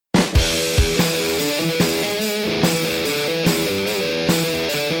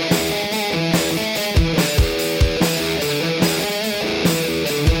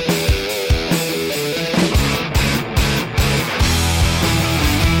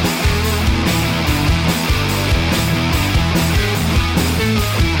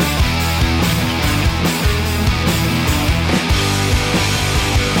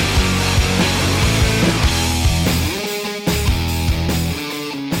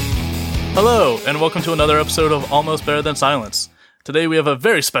Hello, and welcome to another episode of Almost Better Than Silence. Today we have a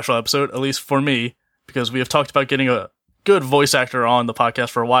very special episode, at least for me, because we have talked about getting a good voice actor on the podcast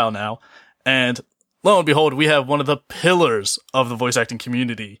for a while now, and lo and behold, we have one of the pillars of the voice acting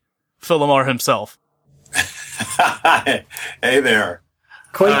community, Phil LaMarr himself. Hey there.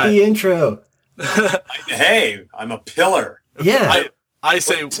 Quite the intro. Hey, I'm a pillar. Yeah. I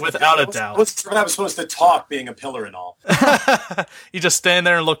say without a doubt. What's what I'm supposed to talk being a pillar and all? You just stand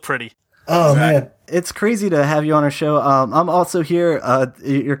there and look pretty. Oh, Exactly. man. It's crazy to have you on our show. I'm also here,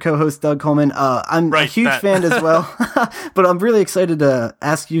 your co-host, Doug Coleman. I'm a huge fan as well, but I'm really excited to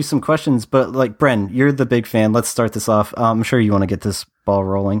ask you some questions. But, like, Bren, you're the big fan. Let's start this off. I'm sure you want to get this ball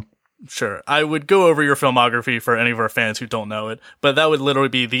rolling. Sure. I would go over your filmography for any of our fans who don't know it, but that would literally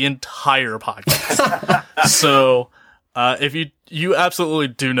be the entire podcast. So, if you absolutely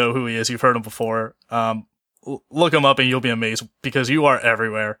do know who he is, you've heard him before, look him up and you'll be amazed because you are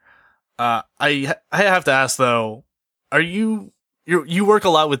everywhere. I have to ask though, you work a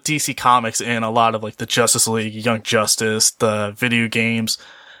lot with DC Comics and a lot of like the Justice League, Young Justice, the video games.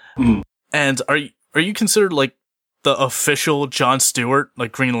 And are you considered like the official Jon Stewart,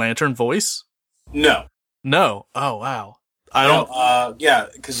 like Green Lantern voice? No. No. Oh wow. I don't. Yeah,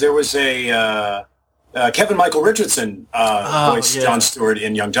 because there was a Kevin Michael Richardson voiced yeah. Jon Stewart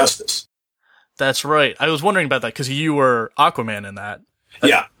in Young Justice. That's right. I was wondering about that because you were Aquaman in that.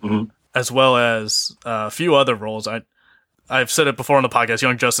 Yeah. Mm-hmm. As well as a few other roles. I've said it before on the podcast,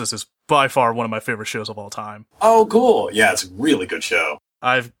 Young Justice is by far one of my favorite shows of all time. Oh, cool. Yeah, it's a really good show.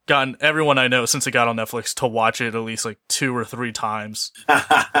 I've gotten everyone I know since it got on Netflix to watch it at least like 2 or 3 times.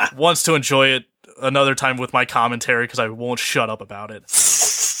 Once to enjoy it, another time with my commentary because I won't shut up about it.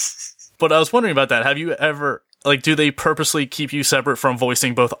 But I was wondering about that. Have you ever, like, do they purposely keep you separate from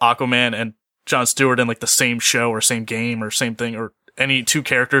voicing both Aquaman and Jon Stewart in like the same show or same game or same thing or any 2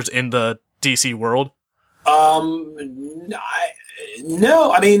 characters in the DC world? No.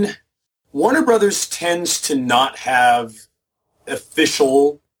 I mean, Warner Brothers tends to not have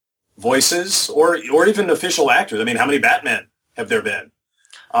official voices or even official actors. I mean, how many Batman have there been?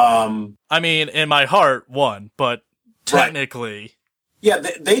 I mean, in my heart, one, but technically... Right. Yeah,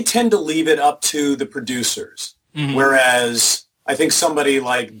 they tend to leave it up to the producers. Mm-hmm. Whereas I think somebody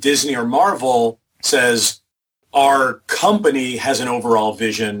like Disney or Marvel says, our company has an overall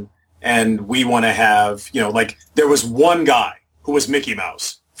vision and we want to have, like there was one guy who was Mickey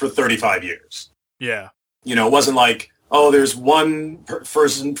Mouse for 35 years. Yeah. It wasn't like, oh, there's one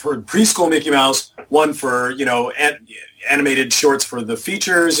person for preschool Mickey Mouse, one for, animated shorts for the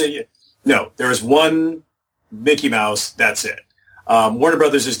features. No, there is one Mickey Mouse. That's it. Warner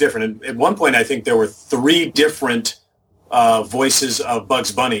Brothers is different. At one point, I think there were 3 different voices of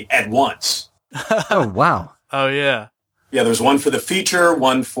Bugs Bunny at once. Oh, wow. Oh, yeah. Yeah, there's one for the feature,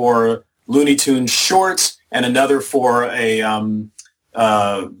 one for Looney Tunes shorts, and another for a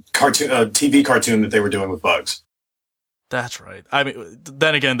TV cartoon that they were doing with Bugs. That's right. I mean,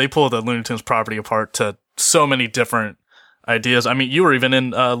 then again, they pull the Looney Tunes property apart to so many different ideas. I mean, you were even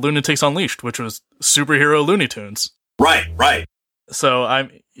in Lunatics Unleashed, which was superhero Looney Tunes. Right. So I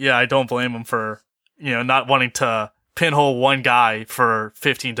don't blame them for, not wanting to pinhole one guy for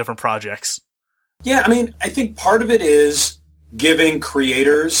 15 different projects. Yeah, I mean, I think part of it is giving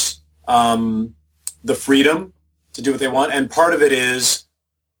creators the freedom to do what they want, and part of it is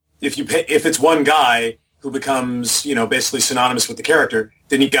if it's one guy who becomes, basically synonymous with the character,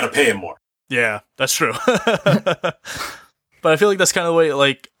 then you've got to pay him more. Yeah, that's true. But I feel like that's kind of the way,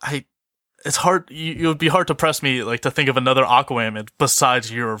 like, it's hard, it would be hard to press me, like, to think of another Aquaman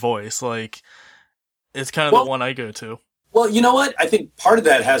besides your voice. Like, it's kind of the one I go to. Well, you know what? I think part of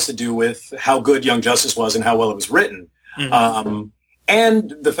that has to do with how good Young Justice was and how well it was written. Mm-hmm.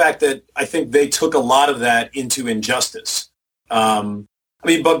 And the fact that I think they took a lot of that into Injustice.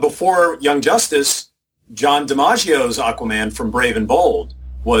 But before Young Justice, John DiMaggio's Aquaman from Brave and Bold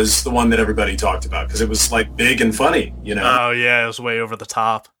was the one that everybody talked about because it was, like, big and funny, Oh, yeah, it was way over the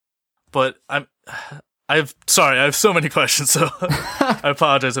top. But I have so many questions, so I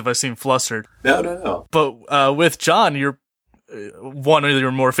apologize if I seem flustered. No. But with John, one of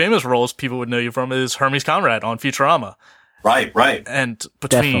your more famous roles people would know you from is Hermes Conrad on Futurama. Right. And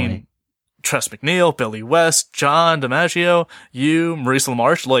between Tress MacNeille, Billy West, John DiMaggio, you, Maurice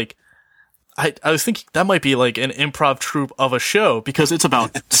LaMarche, like, I was thinking that might be like an improv troupe of a show because it's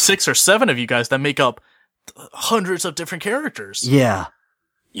about 6 or 7 of you guys that make up hundreds of different characters. Yeah.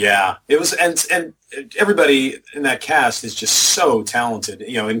 Yeah, it was, and everybody in that cast is just so talented,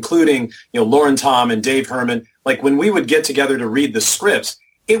 including, Lauren Tom and Dave Herman. Like, when we would get together to read the scripts,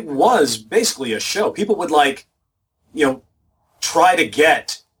 it was basically a show. People would, try to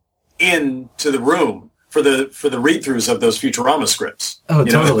get into the room for the read-throughs of those Futurama scripts. Oh,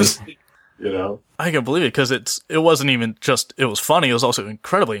 totally. I can believe it because it wasn't even just it was funny. It was also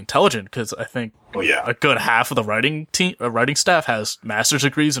incredibly intelligent because I think a good half of the writing staff has master's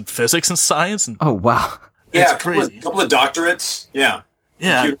degrees in physics and science. And oh wow, yeah, a couple of doctorates. Yeah,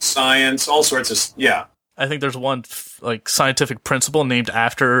 computer science, all sorts of I think there's one scientific principle named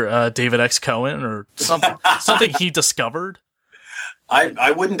after David X. Cohen or something he discovered.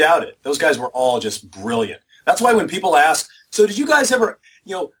 I wouldn't doubt it. Those guys were all just brilliant. That's why when people ask, so did you guys ever,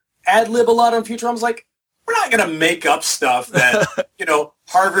 ad-lib a lot on Futurama? I was like, we're not going to make up stuff that,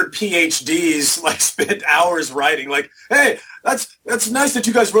 Harvard PhDs spent hours writing. Like, hey, that's nice that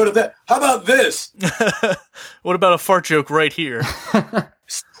you guys wrote that. How about this? What about a fart joke right here?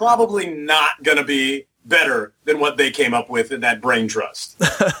 It's probably not going to be better than what they came up with in that brain trust.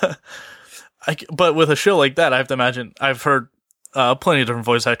 But with a show like that, I have to imagine, I've heard plenty of different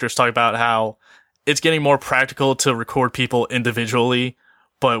voice actors talk about how it's getting more practical to record people individually,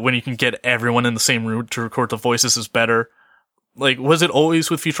 but when you can get everyone in the same room to record the voices is better. Was it always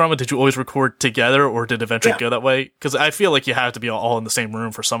with Futurama? Did you always record together, or did it eventually go that way? Because I feel like you have to be all in the same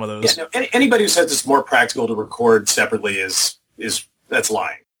room for some of those. Yeah, no, anybody who says it's more practical to record separately is that's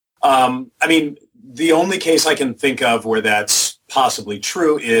lying. I mean, the only case I can think of where that's possibly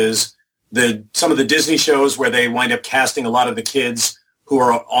true is some of the Disney shows where they wind up casting a lot of the kids who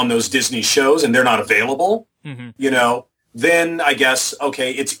are on those Disney shows and they're not available. Mm-hmm. Then I guess,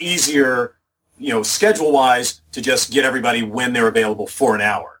 okay, it's easier, schedule-wise to just get everybody when they're available for an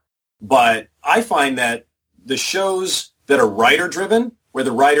hour. But I find that the shows that are writer-driven, where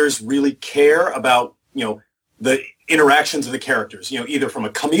the writers really care about, the interactions of the characters, either from a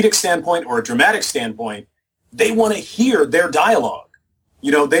comedic standpoint or a dramatic standpoint, they want to hear their dialogue.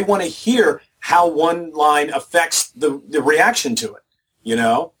 They want to hear how one line affects the reaction to it,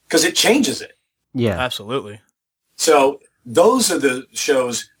 because it changes it. Yeah, absolutely. So those are the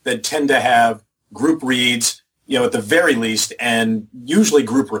shows that tend to have group reads, at the very least, and usually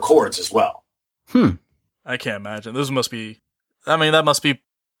group records as well. I can't imagine. That must be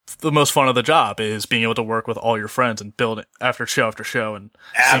the most fun of the job, is being able to work with all your friends and build it after show and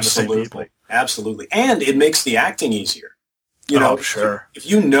seeing the same people. Absolutely. And it makes the acting easier. Sure. If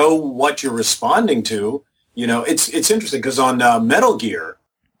you know what you're responding to, it's interesting because on Metal Gear,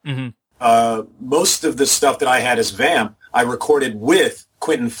 most of the stuff that I had as Vamp, I recorded with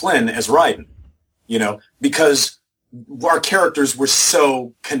Quentin Flynn as Raiden, because our characters were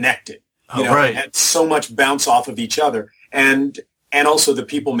so connected, had so much bounce off of each other. And also the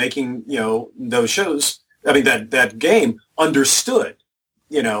people making, those shows, that game understood,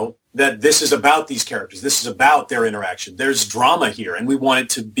 that this is about these characters. This is about their interaction. There's drama here, and we want it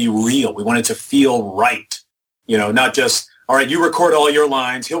to be real. We want it to feel right. Not just, all right, you record all your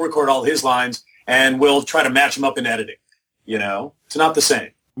lines, he'll record all his lines, and we'll try to match them up in editing. It's not the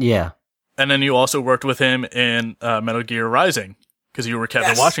same. Yeah. And then you also worked with him in Metal Gear Rising, because you were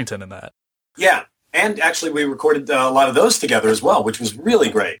Kevin Washington in that. Yeah. And actually, we recorded a lot of those together as well, which was really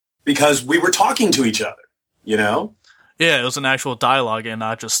great, because we were talking to each other, Yeah, it was an actual dialogue and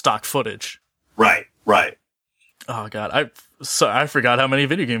not just stock footage. Right. Oh, God. I forgot how many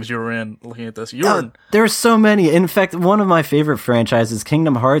video games you were in looking at this. There's so many. In fact, one of my favorite franchises,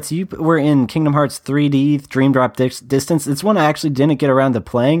 Kingdom Hearts. You were in Kingdom Hearts 3D, Dream Drop Distance. It's one I actually didn't get around to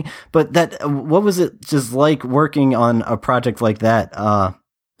playing. But what was it just like working on a project like that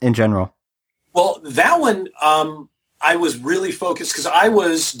in general? Well, that one, I was really focused because I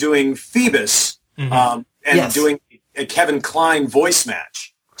was doing Phoebus and doing a Kevin Kline voice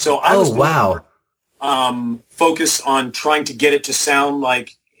match. So I was focused on trying to get it to sound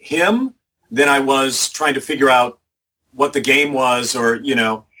like him than I was trying to figure out what the game was, or,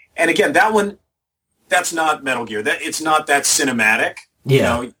 And again, that one, that's not Metal Gear. It's not that cinematic.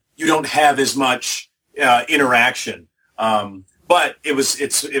 Yeah. You don't have as much interaction. But it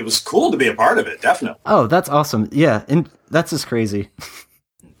was cool to be a part of it, definitely. Oh, that's awesome. Yeah, and that's just crazy.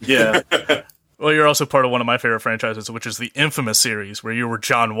 Yeah. Well, you're also part of one of my favorite franchises, which is the Infamous series, where you were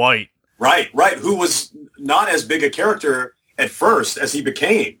John White. Right, who was not as big a character at first as he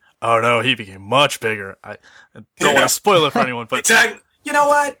became. Oh, no, he became much bigger. I don't want to spoil it for anyone, but... Exactly. You know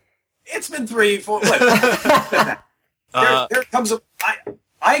what? It's been 3-4... there comes a...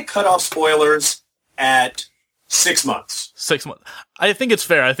 I cut off spoilers at 6 months. 6 months. I think it's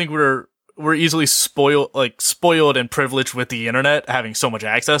fair. I think we're easily spoiled and privileged with the internet, having so much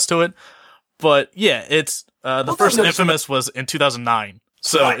access to it. But yeah, it's the first Infamous was in 2009,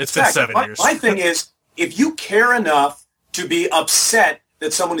 so it's been 7 years. My thing is, if you care enough to be upset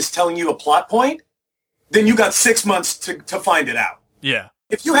that someone is telling you a plot point, then you got 6 months to find it out. Yeah.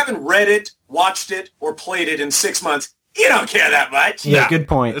 if you haven't read it, watched it, or played it in 6 months, you don't care that much. Yeah, good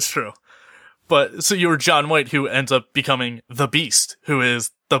point. It's true. But so you were John White, who ends up becoming the Beast, who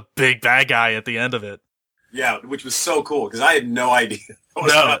is the big bad guy at the end of it. Yeah, which was so cool because I had no idea.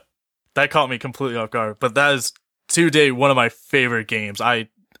 That caught me completely off guard. But that is to date one of my favorite games. I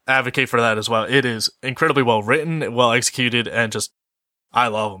advocate for that as well. It is incredibly well written, well executed, and just I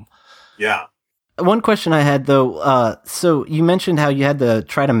love them. Yeah. One question I had though, so you mentioned how you had to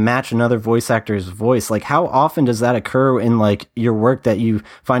try to match another voice actor's voice. Like, how often does that occur in like your work that you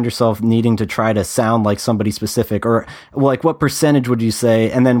find yourself needing to try to sound like somebody specific, or like what percentage would you say?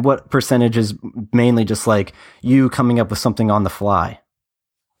 And then what percentage is mainly just like you coming up with something on the fly?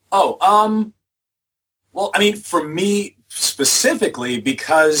 Oh, well, I mean, for me specifically,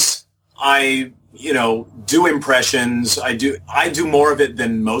 because I, do impressions, I do more of it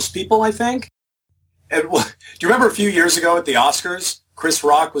than most people, I think. And do you remember a few years ago at the Oscars, Chris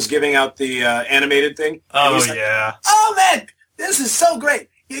Rock was giving out the animated thing? Oh, yeah. Oh, man, this is so great.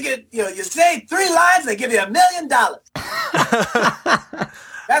 You get, you say 3 lines, they give you $1 million.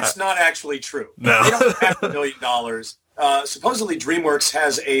 That's not actually true. No. They don't have $1 million. Supposedly DreamWorks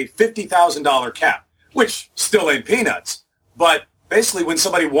has a $50,000 cap, which still ain't peanuts. But basically, when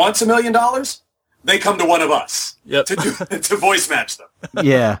somebody wants $1 million, they come to one of us to voice match them.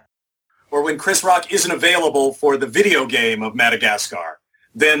 Yeah. Or when Chris Rock isn't available for the video game of Madagascar,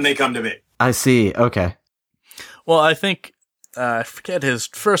 then they come to me. I see. Okay. Well, I think, I forget his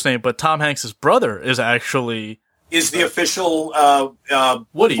first name, but Tom Hanks' brother is the official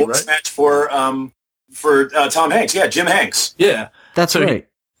Woody, voice right? match for Tom Hanks. Yeah, Jim Hanks. Yeah. That's right.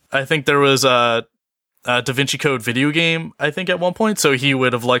 I think there was a Da Vinci Code video game, I think, at one point, so he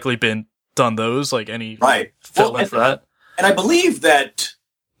would have likely done those, like any fill in for that. And I believe that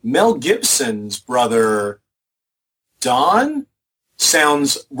Mel Gibson's brother, Don,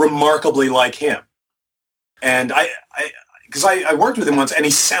 sounds remarkably like him. And because I worked with him once and he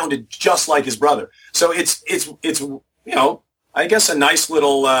sounded just like his brother. So it's I guess a nice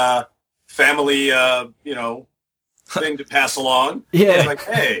little family, thing to pass along. Yeah. It's like,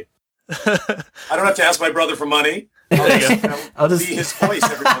 hey, I don't have to ask my brother for money. I'll just be his voice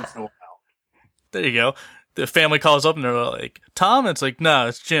every once in a while. There you go. The family calls up and they're like, Tom? It's like, no,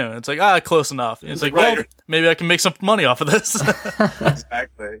 it's Jim. It's like, close enough. And it's like, well, maybe I can make some money off of this.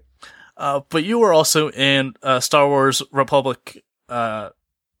 Exactly. But you were also in Star Wars Republic, what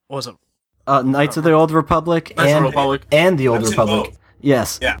was it? Knights of the Old Republic and the Old Republic.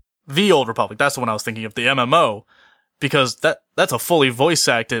 Yes. Yeah. The Old Republic. That's the one I was thinking of, the MMO, because that's a fully voice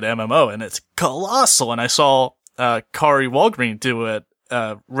acted MMO and it's colossal. And I saw Kari Walgreen do it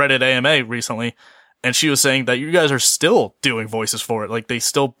Reddit AMA recently. And she was saying that you guys are still doing voices for it. Like, they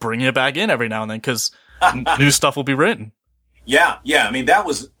still bring it back in every now and then because new stuff will be written. Yeah. I mean, that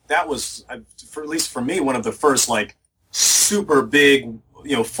was for at least for me, one of the first, like, super big,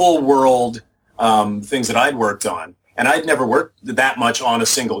 full world things that I'd worked on. And I'd never worked that much on a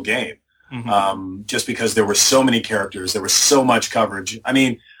single game, just because there were so many characters. There was so much coverage. I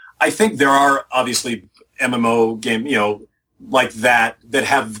mean, I think there are obviously MMO game, like that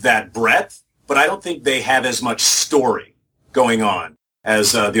have that breadth. But I don't think they have as much story going on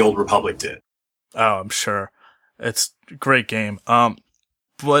as the Old Republic did. Oh, I'm sure. It's a great game.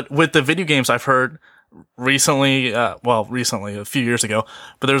 But with the video games, I've heard recently, a few years ago,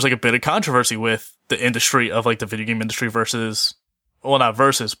 but there was like a bit of controversy with the industry of like the video game industry but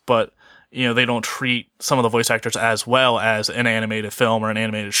they don't treat some of the voice actors as well as an animated film or an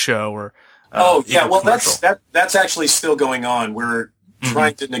animated show or. Well, that's actually still going on. We're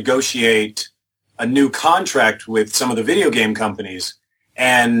trying to negotiate a new contract with some of the video game companies,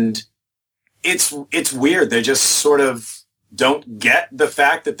 and it's weird. They just sort of don't get the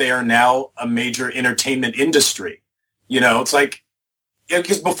fact that they are now a major entertainment industry. It's like,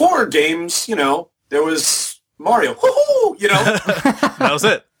 because before games, there was Mario, that was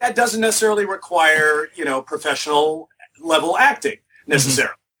it. That doesn't necessarily require, professional level acting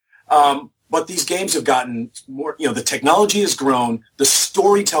necessarily. But these games have gotten more, the technology has grown, the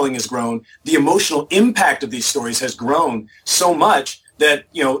storytelling has grown, the emotional impact of these stories has grown so much that,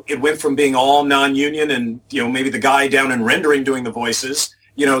 it went from being all non-union and, maybe the guy down in rendering doing the voices,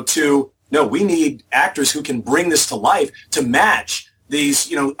 to, no, we need actors who can bring this to life to match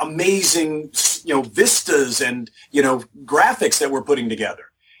these, amazing, vistas and, graphics that we're putting together.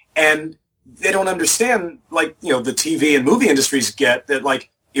 And they don't understand, like, the TV and movie industries get that, like,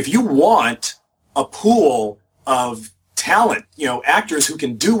 if you want a pool of talent, actors who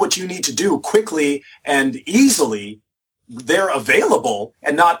can do what you need to do quickly and easily, they're available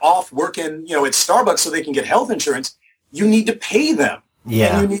and not off working, at Starbucks so they can get health insurance. You need to pay them.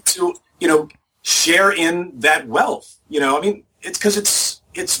 Yeah. And you need to, share in that wealth. I mean, it's because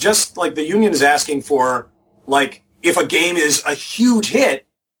it's just like the union is asking for, like, if a game is a huge hit,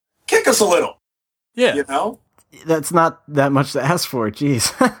 kick us a little. Yeah. That's not that much to ask for.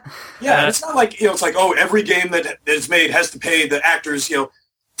 Jeez. Yeah. It's not like, it's like, oh, every game that is made has to pay the actors,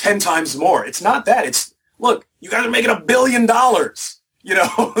 10 times more. It's not that. It's, look, you guys are making $1 billion. Like,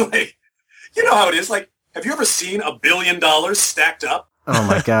 you know how it is. Like, have you ever seen $1 billion stacked up? Oh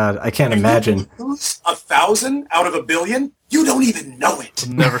my God, I can't imagine. You lose 1,000 out of $1 billion, you don't even know it.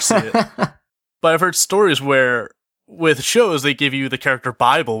 Never see it. But I've heard stories where with shows they give you the character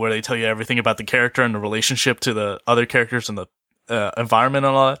Bible, where they tell you everything about the character and the relationship to the other characters and the environment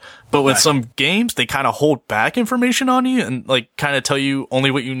and all that. But with some games, they kind of hold back information on you and like kind of tell you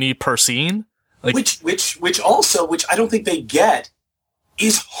only what you need per scene. Like, which also I don't think they get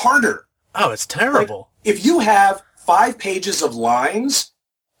is harder. Oh, it's terrible. Like, if you have 5 pages of lines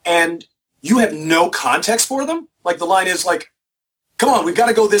and you have no context for them, like the line is like, come on, we've got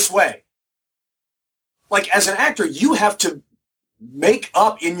to go this way. Like, as an actor, you have to make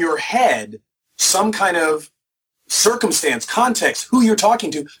up in your head some kind of circumstance, context, who you're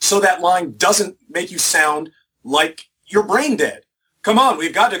talking to, so that line doesn't make you sound like you're brain dead. Come on,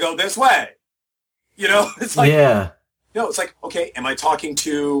 we've got to go this way. It's like, it's like, okay, am I talking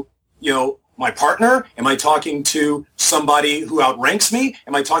to, my partner? Am I talking to somebody who outranks me?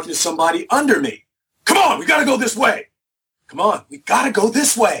 Am I talking to somebody under me? Come on, we got to go this way. Come on, we got to go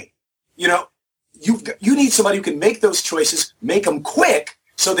this way. You need somebody who can make those choices, make them quick,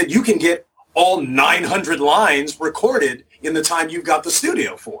 so that you can get all 900 lines recorded in the time you've got the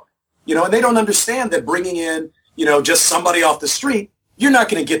studio for. And they don't understand that bringing in, just somebody off the street, you're not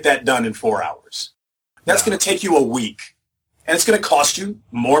going to get that done in 4 hours. That's going to take you a week, and it's going to cost you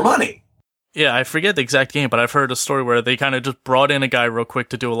more money. Yeah, I forget the exact game, but I've heard a story where they kind of just brought in a guy real quick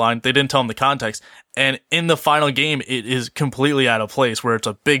to do a line. They didn't tell him the context. And in the final game, it is completely out of place, where it's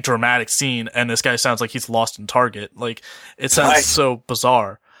a big dramatic scene, and this guy sounds like he's lost in Target. Like, it sounds so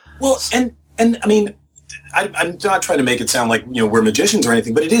bizarre. Well, and I mean, I'm not trying to make it sound like, we're magicians or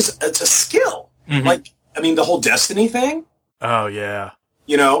anything, but it's a skill. Mm-hmm. Like, I mean, the whole Destiny thing. Oh, yeah.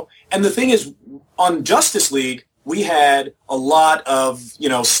 And the thing is, on Justice League, we had a lot of,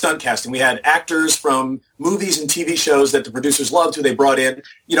 stunt casting. We had actors from movies and TV shows that the producers loved, who they brought in,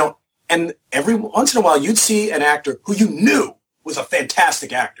 and every once in a while you'd see an actor who you knew was a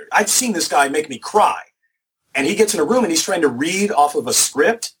fantastic actor. I've seen this guy make me cry. And he gets in a room and he's trying to read off of a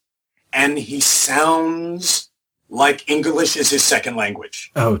script, and he sounds like English is his second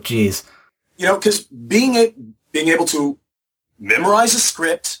language. Oh, geez. Because being able to memorize a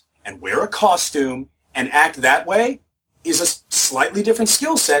script and wear a costume and act that way is a slightly different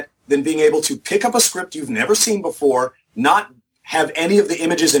skill set than being able to pick up a script you've never seen before, not have any of the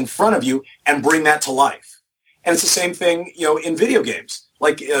images in front of you, and bring that to life. And it's the same thing, in video games,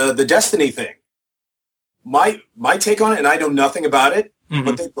 like the Destiny thing. My take on it, and I know nothing about it, mm-hmm.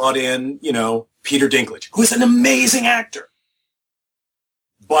 but they brought in, Peter Dinklage, who is an amazing actor.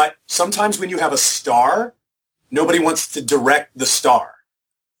 But sometimes when you have a star, nobody wants to direct the star.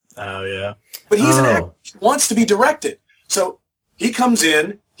 Oh, yeah. But he's an actor. He wants to be directed. So he comes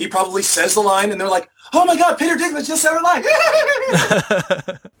in, he probably says the line, and they're like, oh my God, Peter Dinklage just said our line.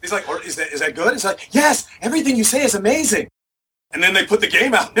 He's like, is that good? It's like, yes, everything you say is amazing. And then they put the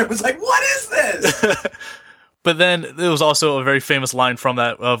game out, and everyone's like, what is this? But then there was also a very famous line from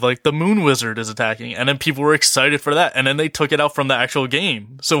that of like, the Moon Wizard is attacking. And then people were excited for that. And then they took it out from the actual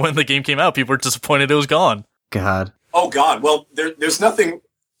game. So when the game came out, people were disappointed it was gone. God. Oh, God. Well, there's nothing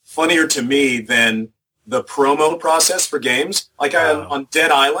funnier to me than the promo process for games. Like on Dead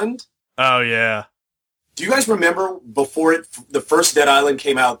Island. Oh, yeah. Do you guys remember before the first Dead Island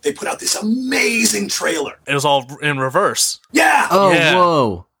came out, they put out this amazing trailer? It was all in reverse. Yeah. Oh, yeah.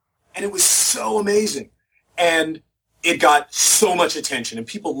 Whoa. And it was so amazing. And it got so much attention, and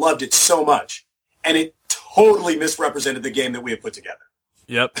people loved it so much. And it totally misrepresented the game that we had put together.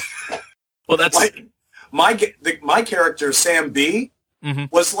 Yep. Well, that's... my character, Sam B., mm-hmm.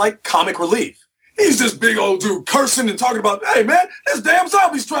 was like comic relief. He's this big old dude cursing and talking about, hey, man, this damn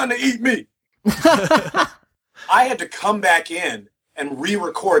zombie's trying to eat me. I had to come back in and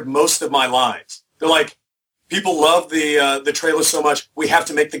re-record most of my lines. They're like, people love the trailer so much, we have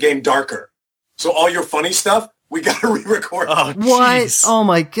to make the game darker. So all your funny stuff, we got to re-record. Oh, what? Oh,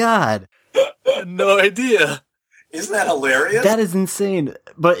 my God. No idea. Isn't that hilarious? That is insane,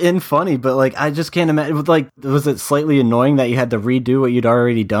 but funny. But like, I just can't imagine. Like, was it slightly annoying that you had to redo what you'd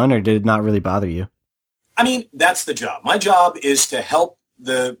already done, or did it not really bother you? I mean, that's the job. My job is to help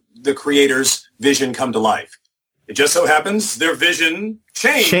the creator's vision come to life. It just so happens their vision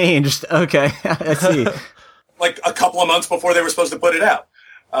changed. Okay, I see. Like a couple of months before they were supposed to put it out.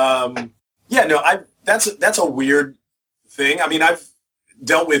 That's a weird thing. I mean, I've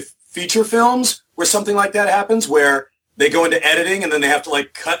dealt with feature films where something like that happens, where they go into editing and then they have to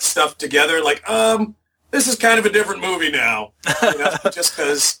like cut stuff together. Like, this is kind of a different movie now, just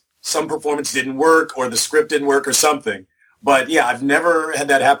because some performance didn't work or the script didn't work or something. But yeah, I've never had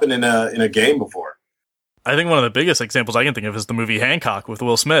that happen in a game before. I think one of the biggest examples I can think of is the movie Hancock with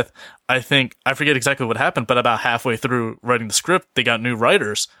Will Smith. I forget exactly what happened, but about halfway through writing the script, they got new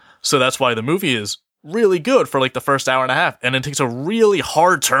writers. So that's why the movie is really good for like the first hour and a half. And it takes a really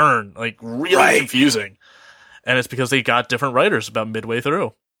hard turn, like really confusing. And it's because they got different writers about midway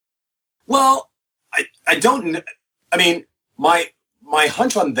through. Well, I mean, my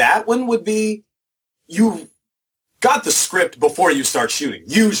hunch on that one would be you got the script before you start shooting,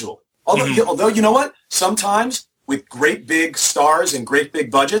 usually. Although, you know what? Sometimes with great big stars and great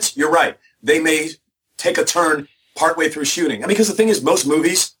big budgets, you're right. They may take a turn partway through shooting. I mean, because the thing is, most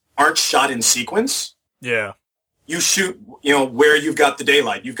movies aren't shot in sequence. Yeah. You shoot, where you've got the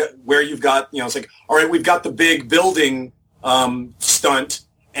daylight. It's like, all right, we've got the big building stunt,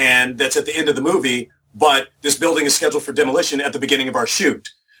 and that's at the end of the movie, but this building is scheduled for demolition at the beginning of our shoot.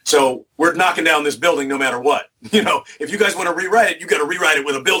 So we're knocking down this building no matter what. If you guys want to rewrite it, you got to rewrite it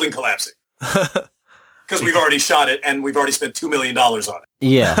with a building collapsing. Because we've already shot it and we've already spent $2 million on it.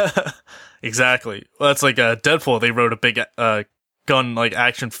 Yeah. Exactly. Well, that's like Deadpool. They wrote a big gun like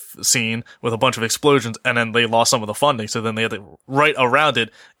action scene with a bunch of explosions, and then they lost some of the funding. So then they had to write around it,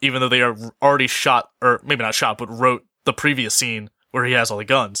 even though they are already shot, or maybe not shot, but wrote the previous scene where he has all the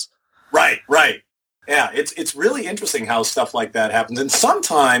guns. Right. Yeah, it's really interesting how stuff like that happens. And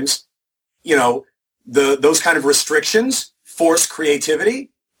sometimes, those kind of restrictions force creativity,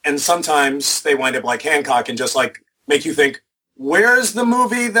 and sometimes they wind up like Hancock and just like make you think, where's the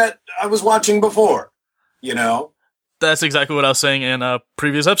movie that I was watching before? That's exactly what I was saying in a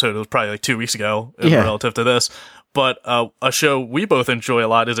previous episode. It was probably like 2 weeks ago relative to this. But a show we both enjoy a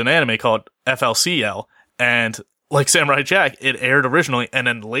lot is an anime called FLCL, and like Samurai Jack, it aired originally and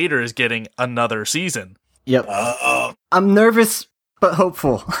then later is getting another season. Yep. I'm nervous, but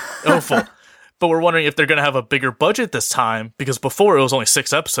hopeful. Hopeful. But we're wondering if they're going to have a bigger budget this time, because before it was only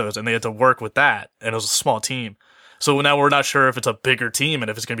 6 episodes and they had to work with that, and it was a small team. So now we're not sure if it's a bigger team and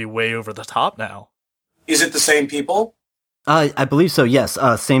if it's going to be way over the top now. Is it the same people? I believe so, yes.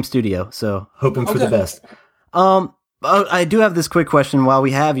 Same studio, so hoping for the best. I do have this quick question while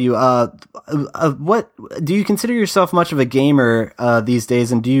we have you. What do you consider yourself much of a gamer these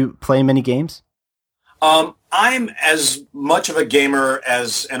days, and do you play many games? I'm as much of a gamer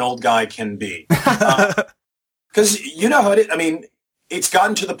as an old guy can be. Because you know how it's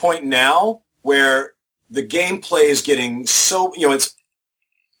gotten to the point now where the gameplay is getting so,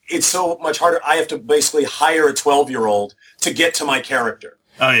 it's so much harder. I have to basically hire a 12-year-old to get to my character.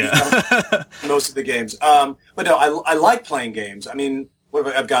 Oh, yeah. Most of the games. But no, I like playing games. I mean,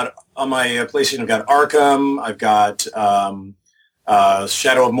 I've got on my PlayStation, I've got Arkham, I've got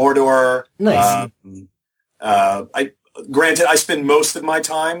Shadow of Mordor. Nice. Granted, I spend most of my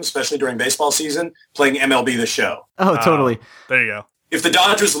time, especially during baseball season, playing MLB The Show. Oh, totally. There you go. If the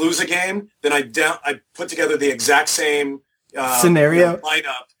Dodgers lose a game, then I put together the exact same scenario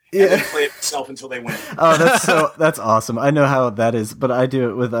lineup. And then play it myself until they win. Oh, that's awesome. I know how that is, but I do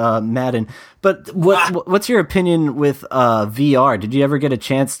it with Madden. But what's your opinion with VR? Did you ever get a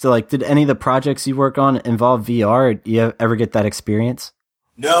chance to did any of the projects you work on involve VR? Did you ever get that experience?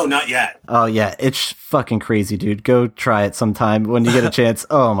 No, not yet. Oh yeah, it's fucking crazy, dude. Go try it sometime when you get a chance.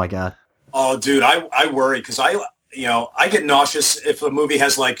 Oh my god. Oh, dude, I worry because I get nauseous if a movie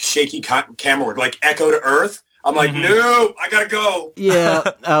has shaky camera work, like Echo to Earth. I'm like, no, I gotta go. Yeah.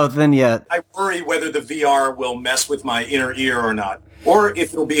 Oh, then yeah. I worry whether the VR will mess with my inner ear or not, or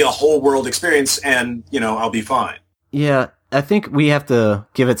if it'll be a whole world experience and I'll be fine. Yeah, I think we have to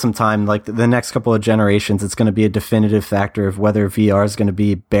give it some time. Like the next couple of generations, it's going to be a definitive factor of whether VR is going to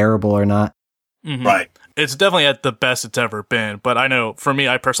be bearable or not. Mm-hmm. Right. It's definitely at the best it's ever been. But I know for me,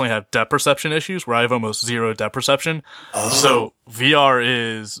 I personally have depth perception issues where I have almost zero depth perception. Oh. So VR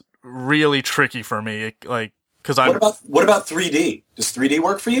is really tricky for me. Because what about 3D? Does 3D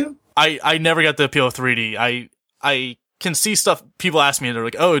work for you? I never got the appeal of 3D. I can see stuff. People ask me, and they're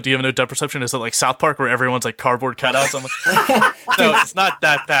like, "Oh, do you have no depth perception?" Is it like South Park where everyone's like cardboard cutouts? I'm like, no, it's not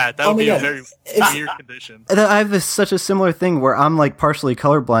that bad. That would be a very weird condition. I have such a similar thing where I'm like partially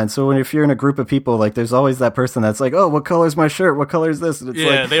colorblind. So if you're in a group of people, like there's always that person that's like, "Oh, what color is my shirt? What color is this?" And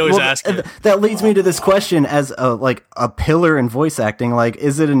it's they always ask it. That leads me to this question as a pillar in voice acting. Like,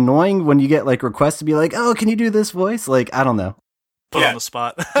 is it annoying when you get like requests to be like, "Oh, can you do this voice?" Like, I don't know. Put on the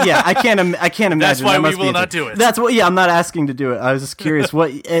spot. Yeah, I can't imagine. That's why we will not do it. That's what. Yeah, I'm not asking to do it. I was just curious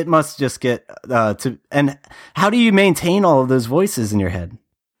what it must just get to. And how do you maintain all of those voices in your head?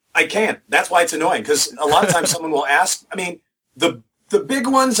 I can't. That's why it's annoying, because a lot of times someone will ask. I mean, the big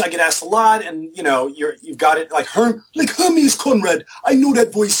ones I get asked a lot, and you've got it like Hermes Conrad. I know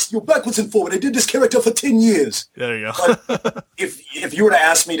that voice. You're backwards and forward. I did this character for 10 years. There you go. But if you were to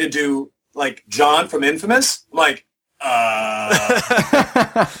ask me to do like John from Infamous, I'm like.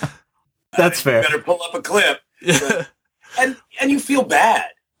 That's fair. You better pull up a clip. and you feel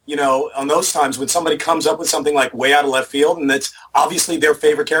bad, on those times when somebody comes up with something like way out of left field and that's obviously their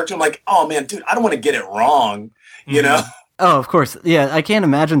favorite character. I'm like, oh man, dude, I don't want to get it wrong, Oh, of course. Yeah, I can't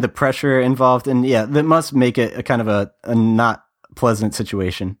imagine the pressure involved, and yeah, that must make it a kind of a not pleasant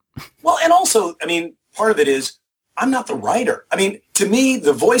situation. Well, and also, I mean, part of it is I'm not the writer. I mean, to me,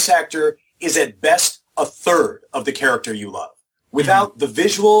 the voice actor is at best a third of the character you love. Without the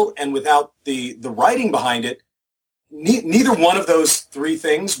visual and without the writing behind it, neither one of those three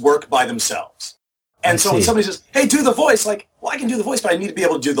things work by themselves. And so when somebody says, hey, do the voice, like, well, I can do the voice, but I need to be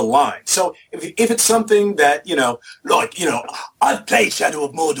able to do the line. So if it's something that, I've played Shadow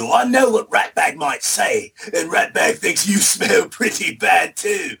of Mordor, I know what Ratbag might say, and Ratbag thinks you smell pretty bad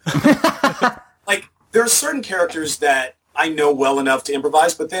too. Like, there are certain characters that I know well enough to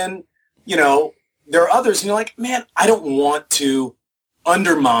improvise, but then, there are others, and you're like, man, I don't want to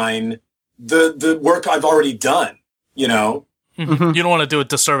undermine the work I've already done, Mm-hmm. You don't want to do a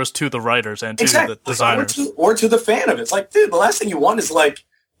disservice to the writers and to the designers. Or to the fan of it. It's like, dude, the last thing you want is like,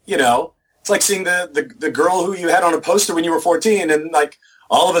 it's like seeing the girl who you had on a poster when you were 14 and like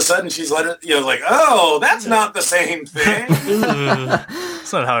all of a sudden she's like, oh, that's not the same thing.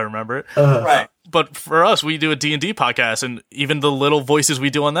 That's not how I remember it. Right. But for us, we do a D&D podcast, and even the little voices we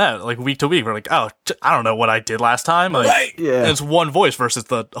do on that, like week to week, we're like, oh, I don't know what I did last time. Like, right. Yeah. And it's one voice versus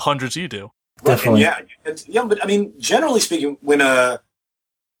the hundreds you do. Definitely. Yeah, but I mean, generally speaking, when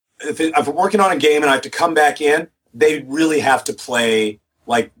if I'm working on a game and I have to come back in, they really have to play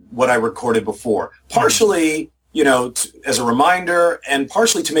like what I recorded before. Partially, as a reminder, and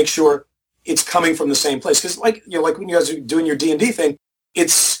partially to make sure it's coming from the same place. Because like when you guys are doing your D&D thing,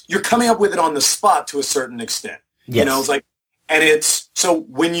 you're coming up with it on the spot to a certain extent. Yes. It's like, and it's so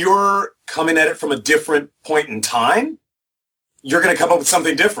when you're coming at it from a different point in time, you're going to come up with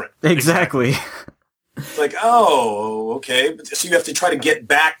something different. Exactly. It's like, oh, okay. So you have to try to get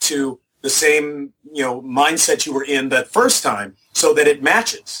back to the same, mindset you were in that first time so that it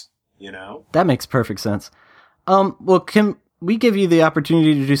matches, That makes perfect sense. Well, can we give you the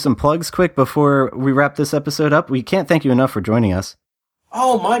opportunity to do some plugs quick before we wrap this episode up? We can't thank you enough for joining us.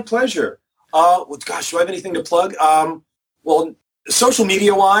 Oh, my pleasure. Well, gosh, do I have anything to plug? Well, social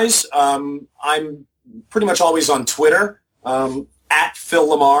media-wise, I'm pretty much always on Twitter, at Phil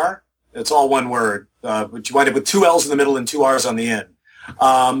Lamar. It's all one word, but you wind up with 2 L's in the middle and 2 R's on the end.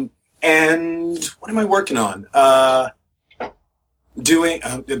 And what am I working on? Doing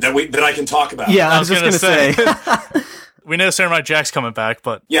that I can talk about. Yeah, I was just going to say. We know Samurai Jack's coming back,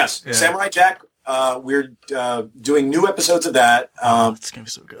 but yes, yeah. Samurai Jack. We're doing new episodes of that. It's gonna be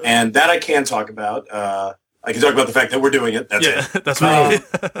so good, and that I can talk about. I can talk about the fact that we're doing it. That's it. That's right.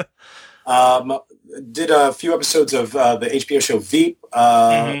 Did a few episodes of the HBO show Veep,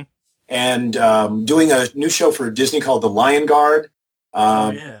 and doing a new show for Disney called The Lion Guard.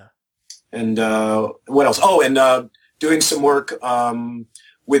 And what else? Oh, and doing some work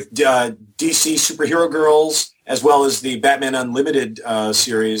with DC Superhero Girls, as well as the Batman Unlimited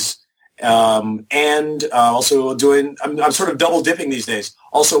series. And also doing, I'm sort of double dipping these days.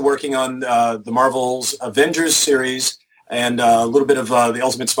 Also working on the Marvel's Avengers series and a little bit of the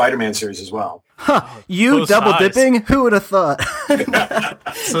Ultimate Spider-Man series as well. Huh, you double dipping? Who would have thought?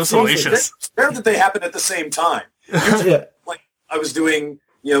 So salacious. It's rare that they happen at the same time. Usually, like I was doing,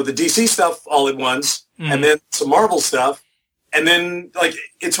 the DC stuff all at once, and then some Marvel stuff, and then like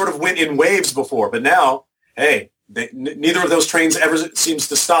it sort of went in waves before. But now, hey, neither of those trains ever seems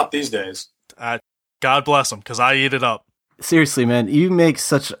to stop these days. God bless them, because I eat it up. Seriously, man, you make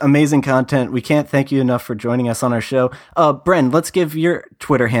such amazing content. We can't thank you enough for joining us on our show. Bren, let's give your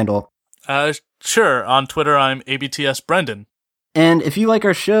Twitter handle. Sure. On Twitter, I'm ABTS Brendan. And if you like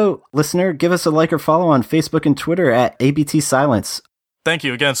our show, listener, give us a like or follow on Facebook and Twitter at ABT Silence. Thank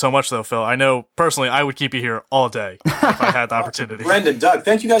you again so much, though, Phil. I know, personally, I would keep you here all day if I had the opportunity. Brendan, Doug,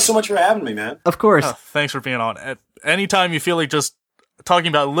 thank you guys so much for having me, man. Of course. Thanks for being on. At any time you feel like just talking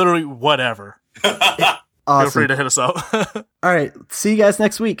about literally whatever, awesome. Feel free to hit us up. All right. See you guys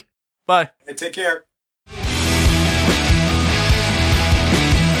next week. Bye. And take care.